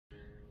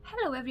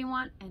Hello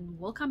everyone and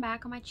welcome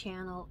back on my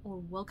channel, or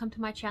welcome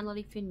to my channel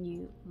if you're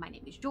new. My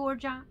name is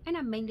Georgia and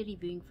I'm mainly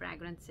reviewing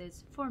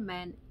fragrances for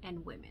men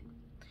and women.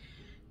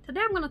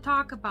 Today I'm going to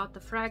talk about the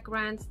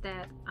fragrance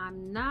that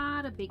I'm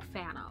not a big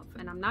fan of,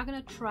 and I'm not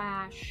going to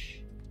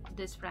trash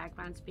this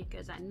fragrance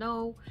because I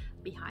know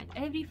behind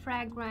every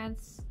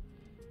fragrance,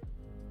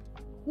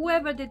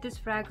 whoever did this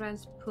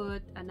fragrance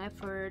put an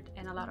effort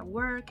and a lot of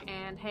work,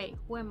 and hey,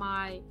 who am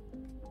I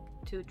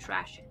to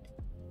trash it?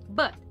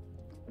 But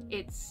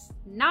it's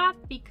not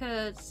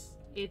because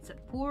it's a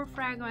poor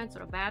fragrance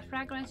or a bad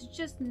fragrance, it's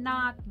just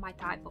not my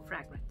type of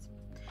fragrance.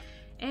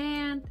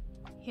 And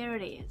here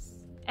it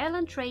is,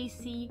 Ellen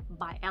Tracy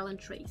by Ellen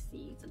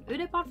Tracy. It's an eau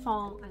de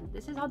parfum, and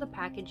this is how the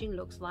packaging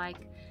looks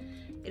like.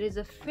 It is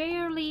a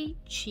fairly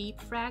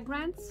cheap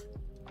fragrance,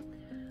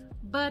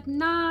 but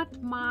not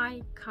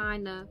my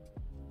cup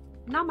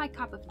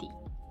of tea.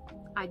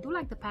 I do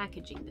like the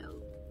packaging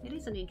though. It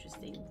is an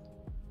interesting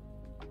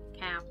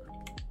cap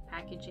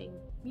packaging,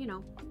 you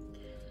know.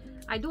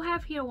 I do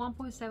have here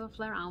 1.7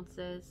 flare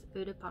ounces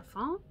eau de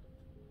parfum,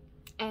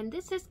 and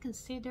this is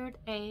considered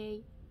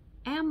a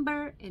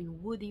amber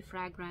and woody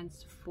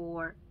fragrance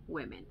for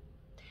women.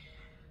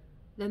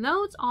 The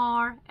notes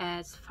are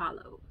as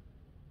follow.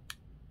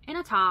 In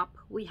the top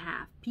we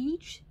have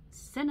peach,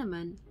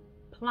 cinnamon,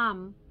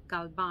 plum,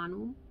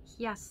 galbanum,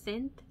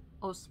 hyacinth,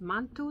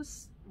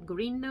 osmanthus,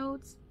 green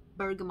notes,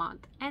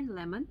 bergamot, and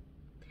lemon.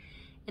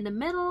 In the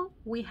middle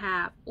we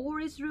have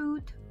orris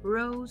root,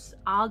 rose,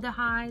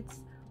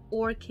 aldehydes,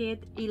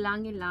 orchid,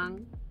 ylang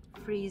ylang,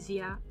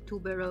 freesia,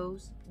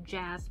 tuberose,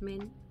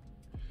 jasmine,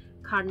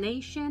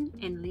 carnation,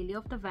 and lily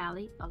of the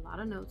valley. A lot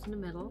of notes in the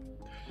middle.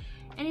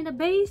 And in the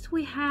base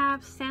we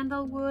have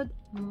sandalwood,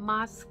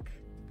 musk,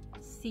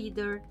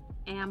 cedar,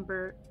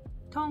 amber,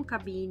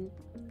 tonka bean,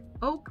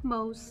 oak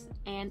moss,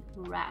 and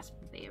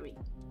raspberry.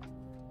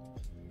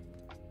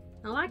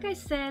 Now, like I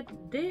said,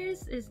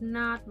 this is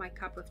not my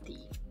cup of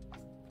tea.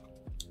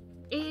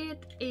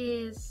 It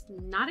is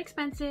not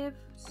expensive,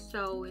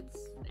 so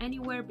it's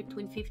anywhere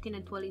between $15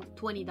 and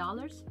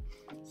 $20.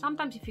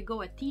 Sometimes if you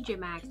go at TJ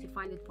Maxx, you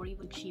find it for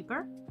even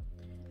cheaper.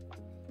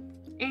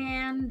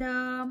 And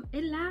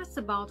it lasts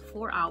about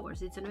 4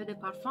 hours. It's an eau de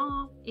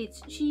parfum,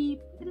 it's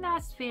cheap, it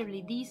lasts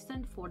fairly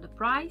decent for the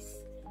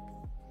price.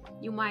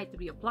 You might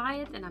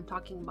reapply it, and I'm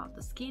talking about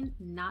the skin,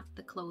 not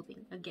the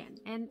clothing again.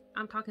 And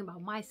I'm talking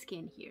about my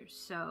skin here.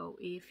 So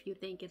if you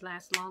think it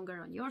lasts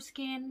longer on your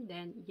skin,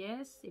 then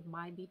yes, it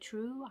might be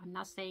true. I'm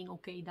not saying,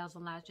 okay, it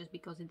doesn't last just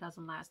because it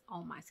doesn't last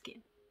on my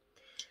skin.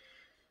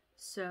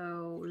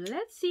 So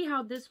let's see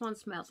how this one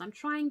smells. I'm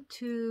trying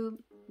to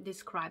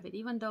describe it,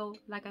 even though,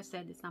 like I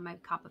said, it's not my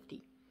cup of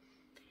tea.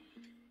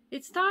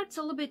 It starts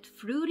a little bit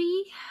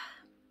fruity.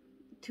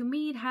 To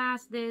me, it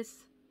has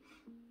this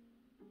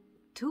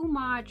too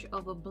much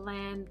of a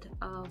blend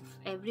of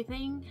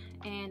everything,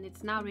 and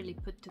it's not really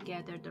put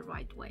together the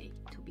right way,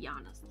 to be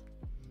honest,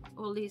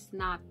 or at least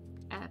not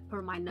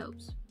per my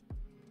nose.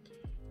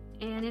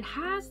 And it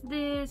has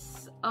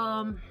this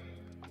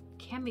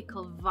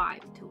chemical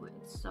vibe to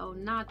it, so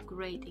not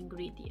great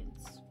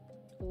ingredients,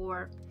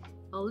 or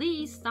at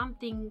least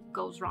something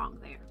goes wrong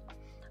there.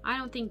 I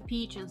don't think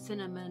peach and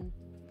cinnamon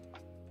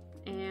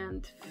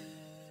and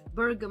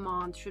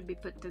bergamot should be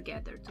put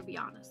together, to be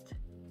honest,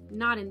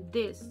 not in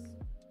this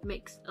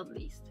mix at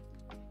least.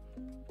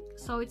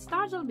 So it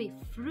starts a little bit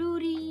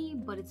fruity,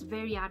 but it's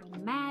very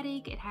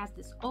aromatic. It has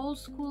this old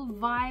school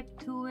vibe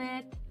to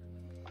it.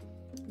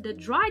 The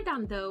dry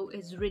down though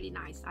is really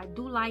nice. I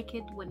do like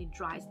it when it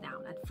dries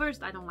down. At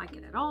first I don't like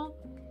it at all.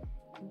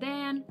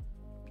 Then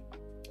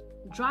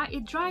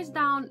it dries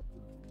down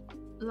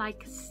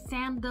like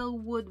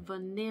sandalwood,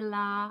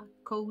 vanilla,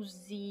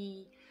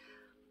 cozy,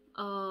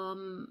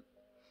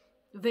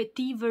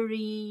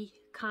 vetiver-y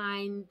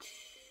kind.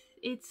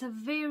 It's a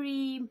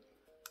very,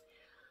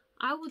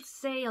 I would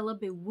say, a little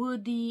bit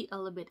woody, a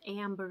little bit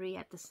ambery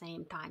at the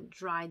same time,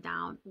 dry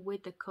down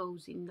with a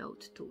cozy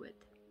note to it.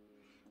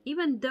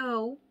 Even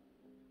though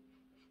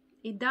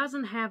it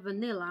doesn't have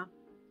vanilla,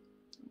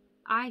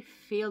 I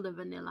feel the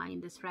vanilla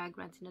in this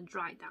fragrance in a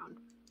dry down.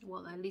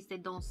 Well, at least they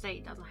don't say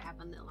it doesn't have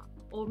vanilla.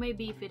 Or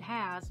maybe if it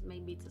has,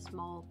 maybe it's a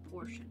small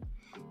portion.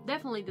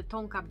 Definitely the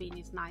tonka bean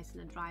is nice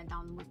in a dry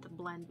down with the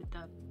blend with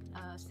the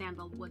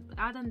sandalwood. But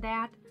other than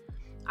that,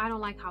 I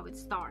don't like how it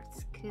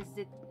starts, because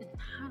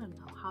I don't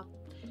know how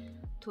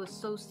to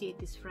associate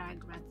this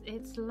fragrance.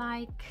 It's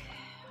like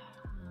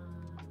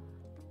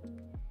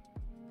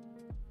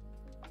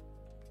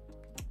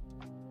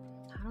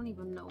I don't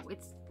even know.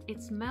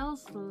 It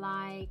smells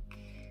like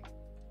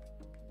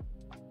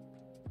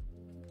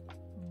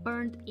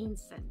burnt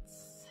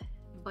incense,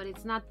 but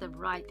it's not the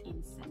right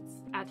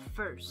incense at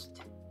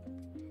first,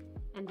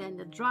 and then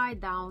the dry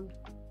down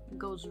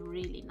goes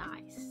really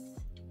nice.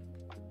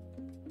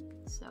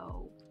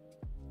 So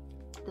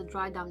the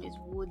dry down is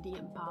woody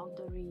and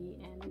powdery,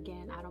 and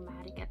again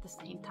aromatic at the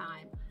same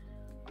time.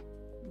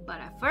 But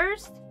at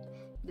first,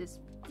 this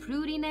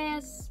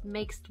fruitiness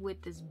mixed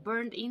with this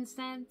burnt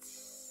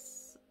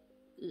incense,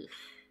 ugh,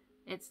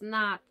 it's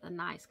not a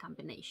nice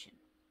combination.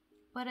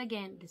 But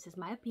again, this is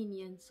my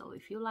opinion, so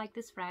if you like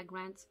this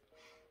fragrance,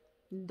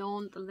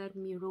 don't let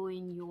me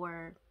ruin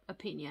your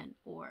opinion,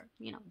 or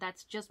you know,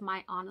 that's just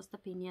my honest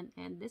opinion,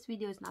 and this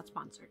video is not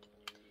sponsored.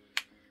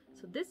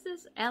 So this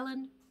is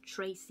Ellen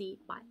Tracy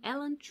by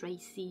Ellen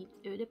Tracy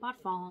Eau de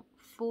Parfum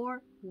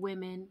for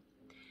women.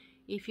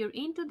 If you're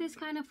into this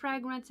kind of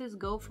fragrances,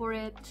 go for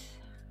it.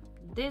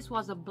 This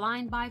was a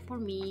blind buy for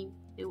me.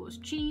 It was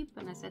cheap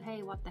and I said,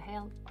 hey, what the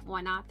hell,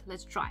 why not,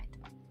 let's try it.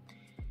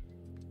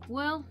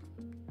 Well,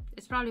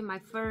 it's probably my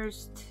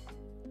first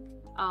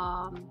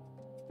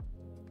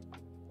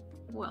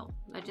well,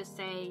 let's just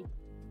say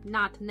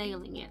not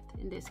nailing it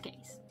in this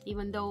case,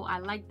 even though I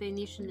like the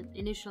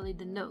initially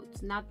the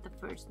notes, not the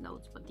first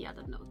notes but the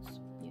other notes,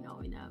 you know,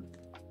 in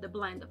the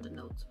blend of the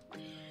notes.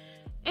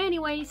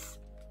 Anyways,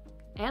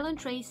 Ellen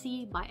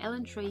Tracy by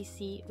Ellen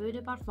Tracy Eau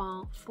de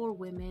Parfum for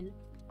women.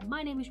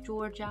 My name is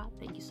Georgia.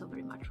 Thank you so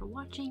very much for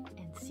watching,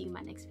 and see you in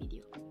my next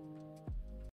video.